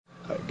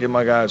give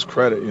my guys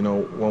credit.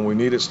 When we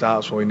needed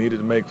stops, when we needed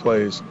to make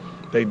plays,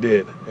 they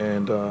did.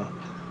 And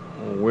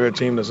we're a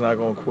team that's not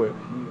going to quit.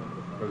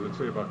 What does it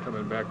say about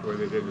coming back the way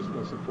they did, just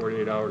less than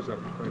 48 hours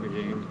after playing the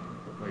game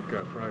like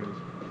Fridays?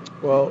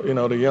 Well,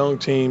 the young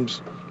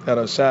teams that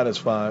are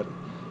satisfied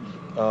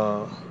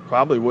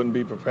probably wouldn't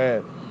be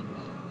prepared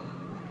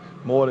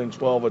more than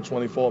 12 or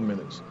 24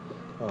 minutes.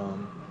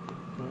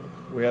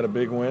 We had a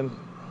big win,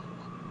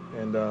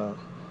 and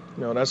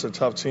that's a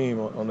tough team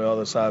on the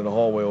other side of the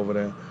hallway over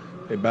there.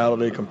 They battled,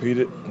 they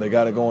competed, they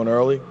got it going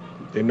early.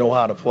 They know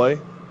how to play,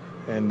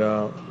 and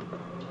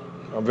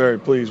I'm very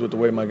pleased with the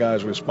way my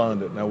guys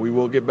responded. Now, we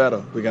will get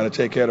better. We got to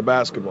take care of the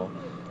basketball.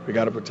 We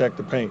got to protect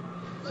the paint.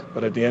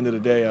 But at the end of the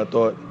day, I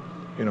thought,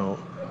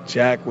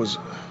 Jack was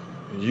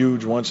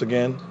huge once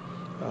again.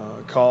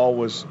 Carl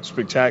was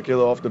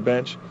spectacular off the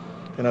bench.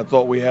 And I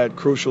thought we had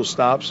crucial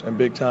stops and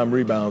big-time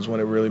rebounds when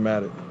it really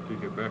mattered. Do you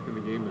get back in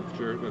the game if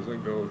Jarrett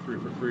doesn't go 3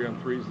 for 3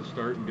 on threes to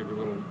start and give you a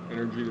little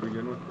energy to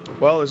begin with?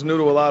 Well, it's new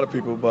to a lot of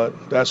people,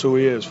 but that's who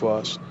he is for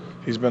us.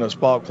 He's been a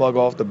spark plug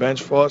off the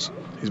bench for us.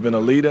 He's been a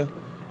leader.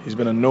 He's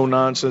been a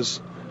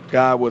no-nonsense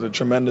guy with a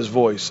tremendous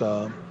voice.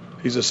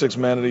 He's a sixth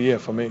man of the year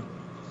for me.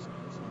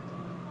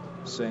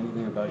 Say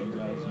anything about you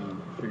guys? You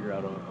figure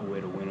out a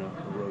way to win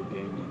a road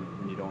game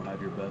when you don't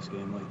have your best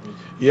game like this?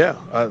 Yeah,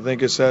 I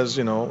think it says,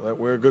 that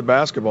we're a good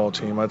basketball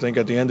team. I think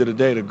at the end of the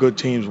day, the good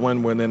teams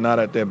win when they're not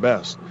at their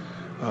best.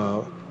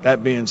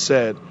 That being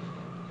said,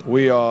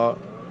 I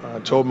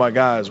told my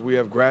guys, we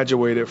have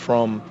graduated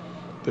from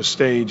the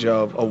stage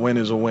of a win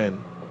is a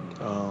win.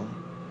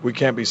 We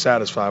can't be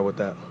satisfied with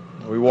that.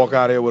 We walk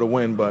out here with a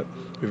win, but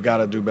we've got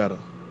to do better.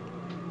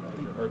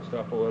 Hurt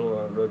stuff a little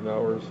on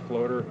Ridnour's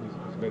floater.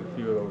 He's made a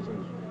few of those in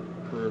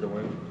his career to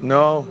win.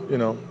 No,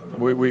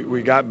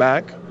 we got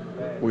back.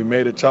 We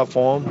made it tough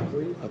for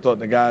him. I thought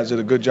the guys did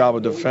a good job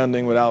of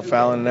defending without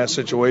fouling in that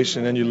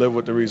situation, and you live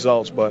with the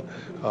results. But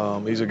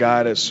he's a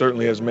guy that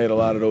certainly has made a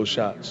lot of those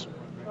shots.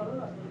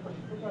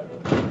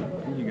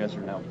 You guys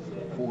are now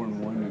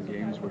 4-1 in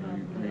games where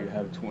you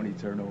have 20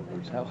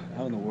 turnovers.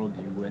 How in the world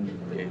do you win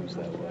games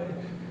that way?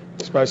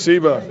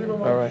 Spasiba.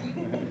 All right.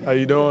 How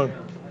you doing?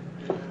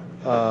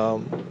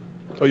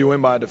 You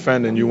win by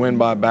defending. You win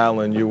by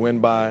battling. You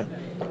win by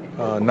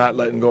not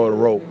letting go of the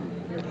rope.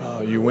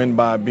 You win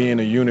by being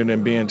a unit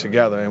and being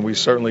together, and we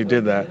certainly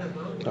did that.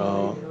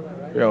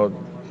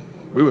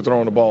 We were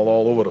throwing the ball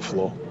all over the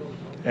floor,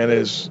 and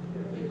his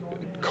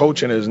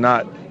coaching is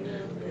not,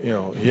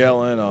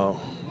 yelling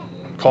or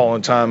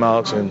calling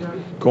timeouts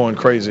and going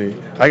crazy.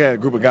 I got a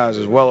group of guys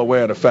that's well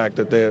aware of the fact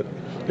that they're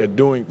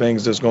doing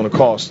things that's going to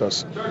cost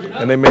us,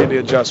 and they made the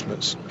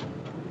adjustments.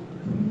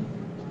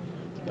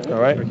 All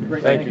right?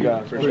 Thank you,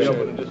 guys. Appreciate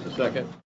it. In just a second.